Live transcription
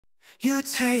You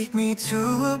take me to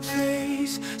a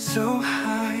place so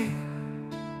high,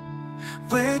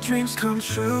 where dreams come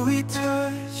true, we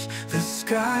touch the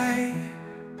sky.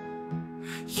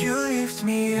 You lift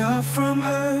me up from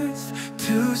earth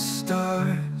to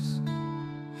stars.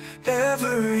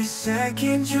 Every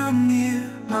second you're near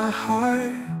my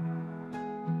heart.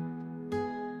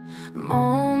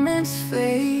 Moments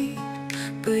fade,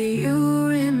 but you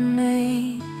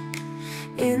remain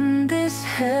in this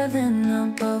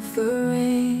heaven above the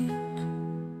rain.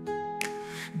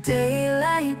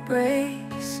 Daylight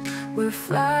breaks, we're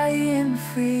flying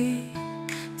free,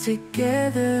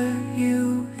 together,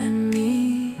 you and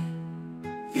me.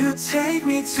 You take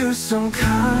me to some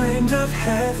kind of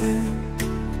heaven,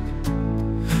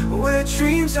 where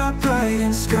dreams are bright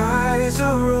and skies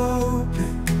are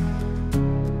open.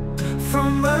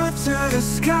 From earth to the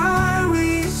sky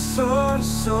we soar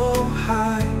so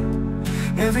high.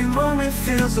 Every moment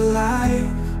feels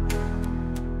alive.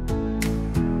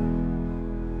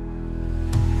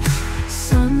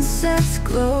 Sunsets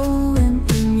glowing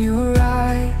in your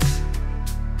eyes.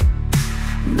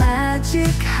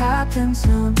 Magic happens,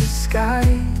 no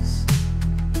disguise.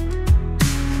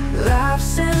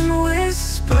 Laughs and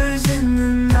whispers in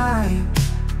the night.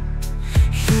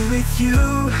 Here with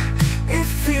you, it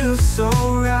feels so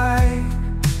right.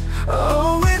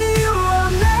 Oh, with you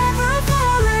I'm never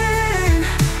falling.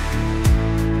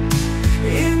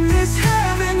 In this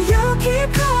heaven you keep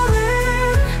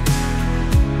calling.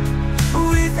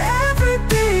 With every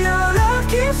beat our love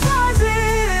keeps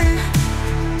rising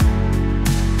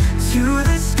to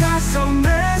the sky, so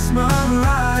mesmerizing.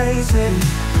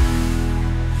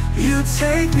 You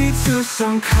take me to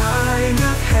some kind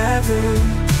of heaven,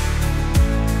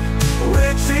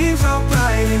 where dreams are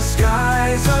bright and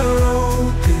skies are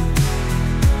open.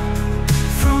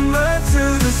 From earth to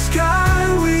the sky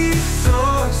we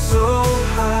soar so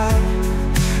high.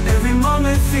 Every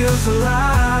moment feels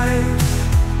alive.